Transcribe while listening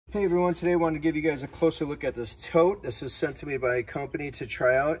Hey everyone, today I wanted to give you guys a closer look at this tote. This was sent to me by a company to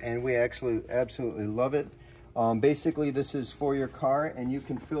try out and we actually absolutely love it. Basically this is for your car and you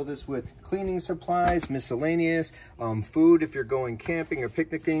can fill this with cleaning supplies, miscellaneous, food if you're going camping or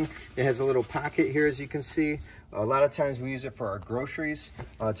picnicking. It has a little pocket here as you can see. A lot of times we use it for our groceries,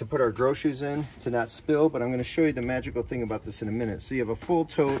 to put our groceries in to not spill, but I'm going to show you the magical thing about this in a minute. So you have a full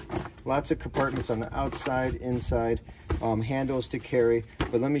tote, lots of compartments on the outside, inside, handles to carry,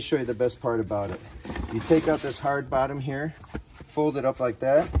 but let me show you the best part about it. You take out this hard bottom here, fold it up like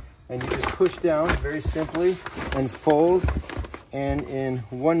that, and you just push down very simply and fold, and in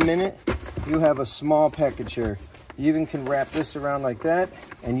 1 minute you have a small package here. You even can wrap this around like that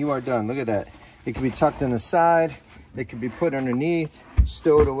and you are done. Look at that. It can be tucked in the side, it can be put underneath,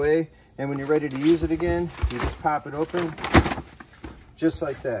 stowed away, and when you're ready to use it again, you just pop it open, just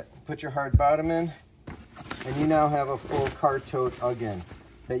like that. Put your hard bottom in, and you now have a full car tote again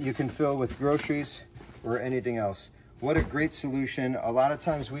that you can fill with groceries or anything else. What a great solution. A lot of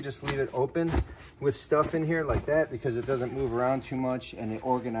times we just leave it open with stuff in here like that because it doesn't move around too much and it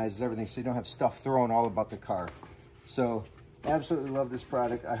organizes everything so you don't have stuff thrown all about the car. So absolutely love this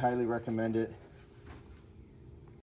product. I highly recommend it.